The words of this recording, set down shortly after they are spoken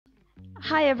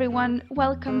Hi everyone,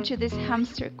 welcome to this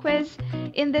hamster quiz.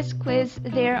 In this quiz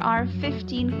there are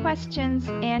 15 questions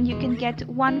and you can get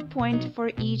 1 point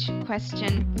for each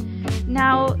question.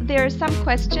 Now there are some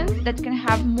questions that can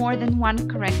have more than one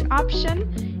correct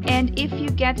option, and if you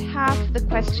get half the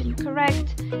question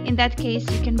correct, in that case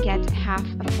you can get half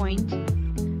a point.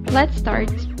 Let's start.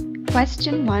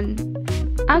 Question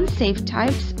 1. Unsafe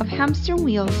types of hamster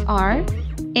wheels are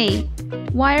A.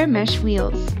 Wire mesh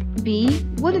wheels, B.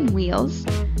 Wooden wheels,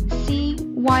 C.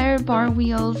 Wire bar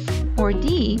wheels, or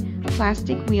D.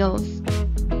 Plastic wheels.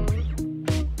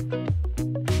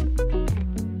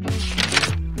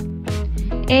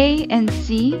 A and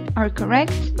C are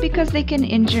correct because they can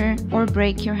injure or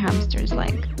break your hamster's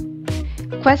leg.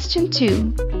 Question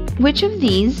 2. Which of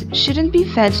these shouldn't be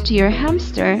fed to your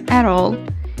hamster at all?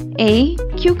 A.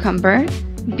 Cucumber,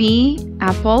 B.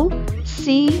 Apple,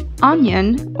 C.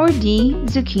 Onion, or D.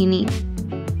 Zucchini.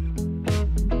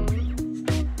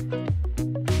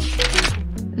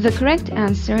 The correct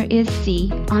answer is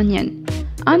C. Onion.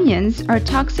 Onions are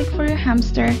toxic for your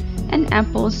hamster and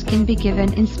apples can be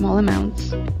given in small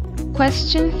amounts.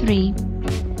 Question 3.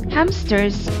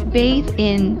 Hamsters bathe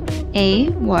in A.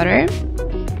 Water,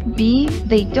 B.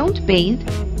 They don't bathe,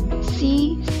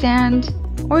 C. Sand,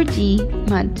 or D.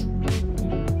 Mud.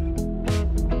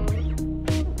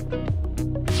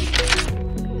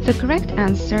 The correct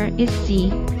answer is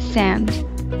C. Sand.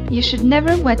 You should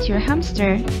never wet your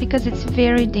hamster because it's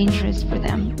very dangerous for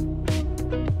them.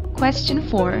 Question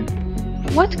 4.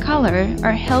 What color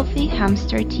are healthy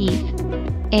hamster teeth?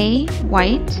 A.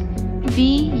 White,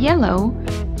 B. Yellow,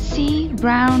 C.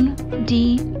 Brown,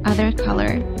 D. Other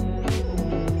color.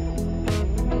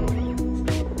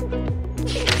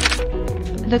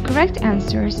 The correct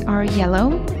answers are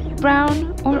yellow,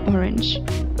 brown, or orange.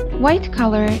 White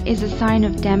color is a sign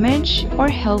of damage or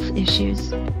health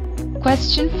issues.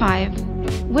 Question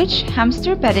 5. Which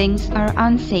hamster beddings are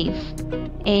unsafe?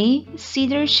 A.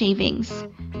 Cedar shavings,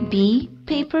 B.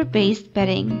 Paper-based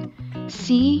bedding,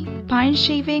 C. Pine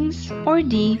shavings, or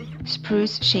D.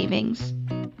 Spruce shavings.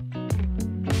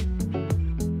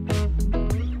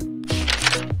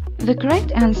 The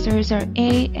correct answers are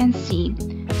A and C.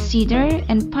 Cedar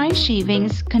and pine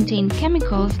shavings contain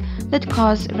chemicals that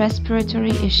cause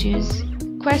respiratory issues.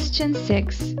 Question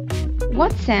 6.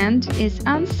 What sand is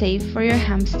unsafe for your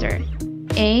hamster?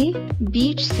 A.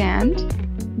 Beach sand,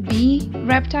 B.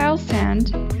 Reptile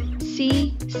sand,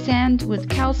 C. Sand with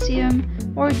calcium,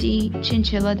 or D.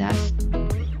 Chinchilla dust.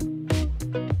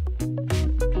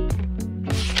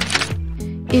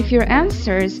 If your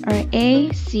answers are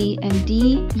A, C, and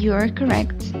D, you are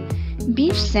correct.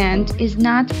 Beach sand is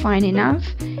not fine enough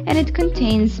and it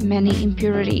contains many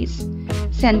impurities.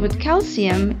 Sand with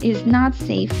calcium is not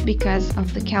safe because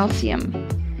of the calcium.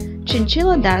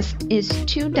 Chinchilla dust is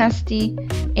too dusty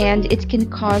and it can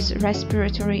cause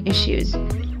respiratory issues.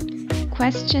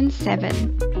 Question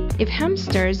 7. If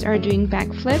hamsters are doing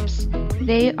backflips,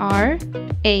 they are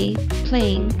A.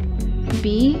 Playing,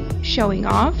 B. Showing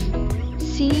off,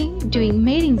 C. Doing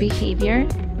mating behavior,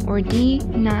 or D.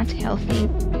 Not healthy.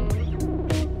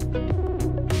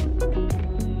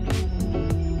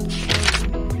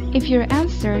 If your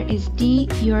answer is D,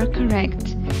 you are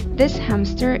correct. This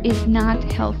hamster is not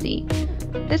healthy.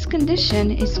 This condition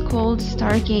is called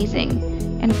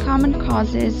stargazing, and common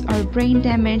causes are brain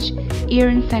damage, ear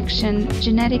infection,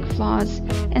 genetic flaws,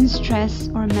 and stress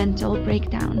or mental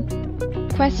breakdown.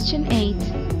 Question 8.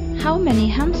 How many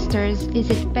hamsters is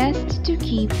it best to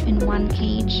keep in one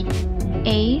cage?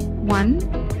 A.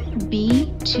 1,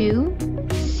 B. 2,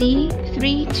 C.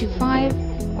 3 to 5,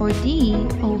 or D.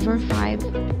 Over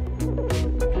 5.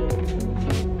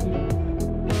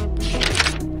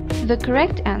 The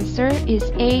correct answer is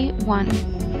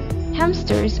A1.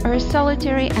 Hamsters are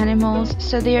solitary animals,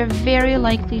 so they are very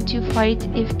likely to fight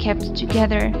if kept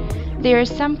together. There are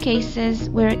some cases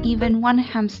where even one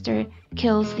hamster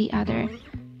kills the other.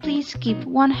 Please keep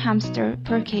one hamster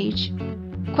per cage.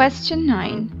 Question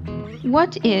 9.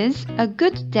 What is a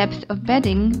good depth of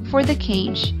bedding for the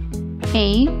cage?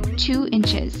 A. 2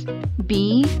 inches,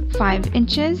 B. 5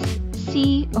 inches,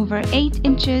 C. Over 8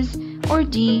 inches, or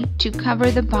D. To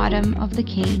cover the bottom of the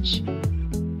cage.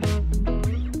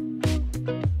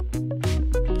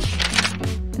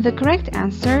 The correct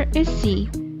answer is C.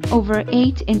 Over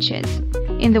 8 inches.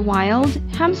 In the wild,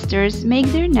 hamsters make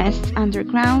their nests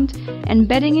underground and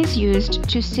bedding is used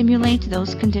to simulate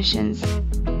those conditions.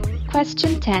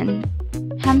 Question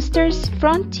 10. Hamsters'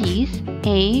 front teeth,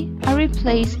 A. Are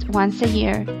replaced once a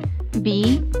year,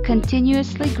 B.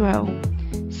 Continuously grow,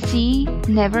 C.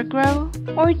 Never grow,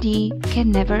 or D.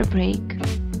 Can never break.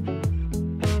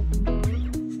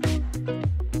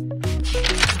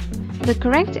 The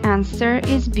correct answer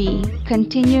is B,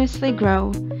 continuously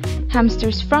grow.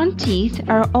 Hamsters' front teeth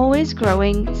are always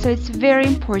growing, so it's very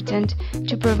important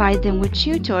to provide them with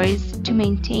chew toys to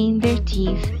maintain their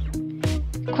teeth.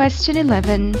 Question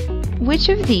 11. Which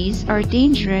of these are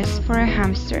dangerous for a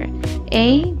hamster?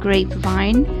 A.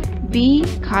 Grapevine, B.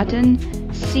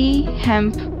 Cotton, C.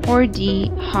 Hemp, or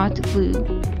D. Hot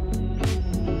glue?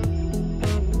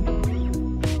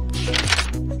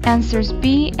 Answers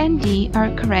B and D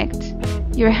are correct.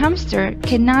 Your hamster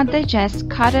cannot digest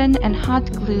cotton and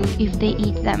hot glue if they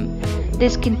eat them.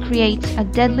 This can create a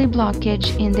deadly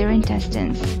blockage in their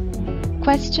intestines.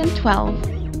 Question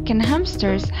 12. Can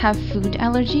hamsters have food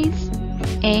allergies?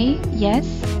 A. Yes,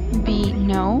 B.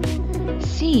 No,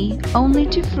 C. Only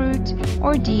to fruit,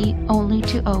 or D. Only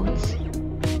to oats?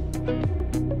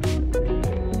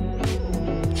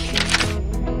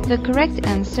 The correct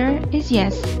answer is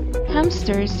yes.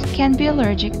 Hamsters can be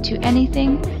allergic to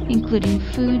anything, including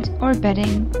food or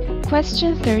bedding.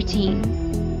 Question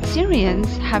 13.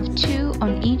 Syrians have 2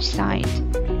 on each side,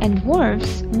 and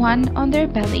dwarfs 1 on their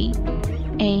belly.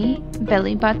 A.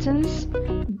 Belly buttons,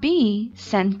 B.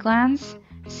 Scent glands,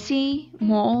 C.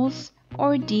 Moles,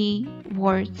 or D.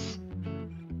 Warts?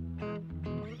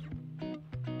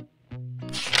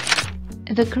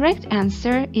 The correct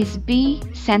answer is B.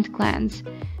 Scent glands.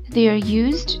 They are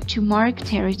used to mark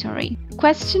territory.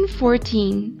 Question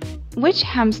 14. Which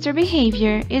hamster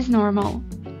behavior is normal?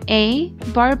 A.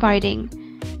 Bar biting,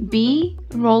 B.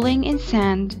 Rolling in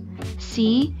sand,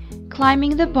 C.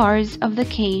 Climbing the bars of the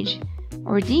cage,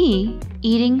 or D.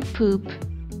 Eating poop?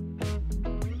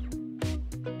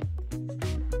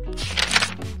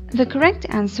 The correct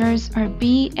answers are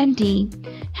B and D.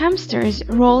 Hamsters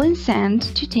roll in sand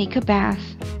to take a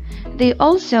bath. They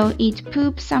also eat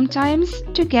poop sometimes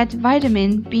to get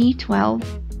vitamin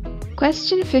B12.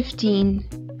 Question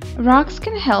 15. Rocks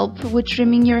can help with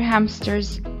trimming your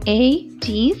hamster's A.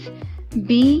 Teeth,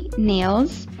 B.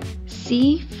 Nails,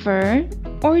 C. Fur,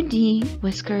 or D.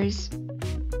 Whiskers?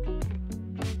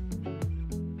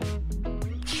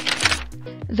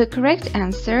 The correct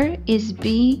answer is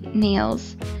B.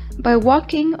 Nails. By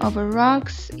walking over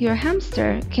rocks, your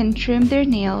hamster can trim their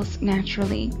nails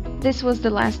naturally. This was the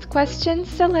last question,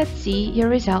 so let's see your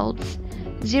results.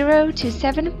 0 to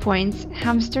 7 points,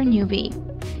 hamster newbie.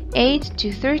 8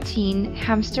 to 13,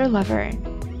 hamster lover.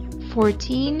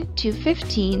 14 to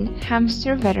 15,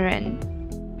 hamster veteran.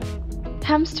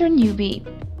 Hamster newbie.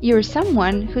 You're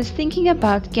someone who's thinking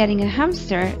about getting a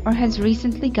hamster or has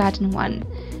recently gotten one.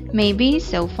 Maybe,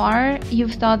 so far,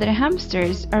 you've thought that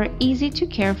hamsters are easy to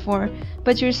care for,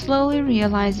 but you're slowly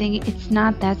realizing it's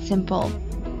not that simple.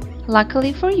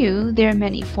 Luckily for you, there are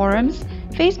many forums,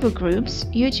 Facebook groups,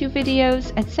 YouTube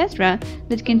videos, etc.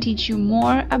 that can teach you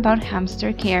more about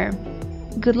hamster care.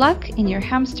 Good luck in your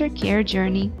hamster care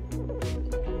journey.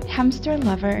 Hamster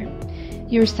lover.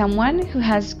 You're someone who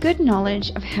has good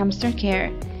knowledge of hamster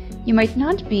care. You might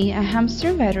not be a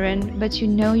hamster veteran, but you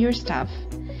know your stuff.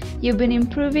 You've been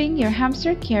improving your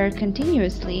hamster care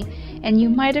continuously, and you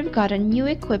might have gotten new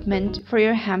equipment for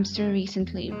your hamster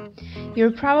recently.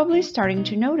 You're probably starting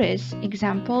to notice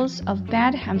examples of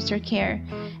bad hamster care,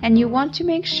 and you want to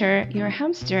make sure your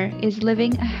hamster is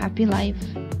living a happy life.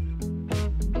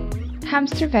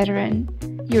 Hamster veteran.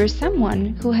 You're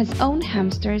someone who has owned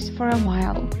hamsters for a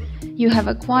while. You have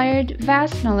acquired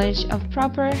vast knowledge of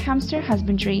proper hamster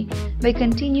husbandry by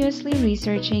continuously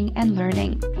researching and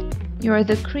learning. You're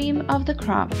the cream of the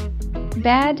crop.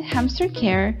 Bad hamster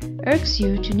care irks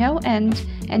you to no end,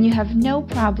 and you have no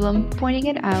problem pointing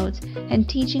it out and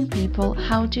teaching people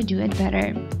how to do it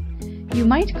better. You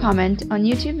might comment on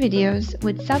YouTube videos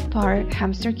with subpar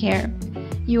hamster care.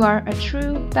 You are a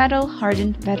true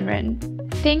battle-hardened veteran.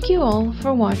 Thank you all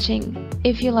for watching.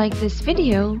 If you like this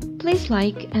video, please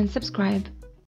like and subscribe.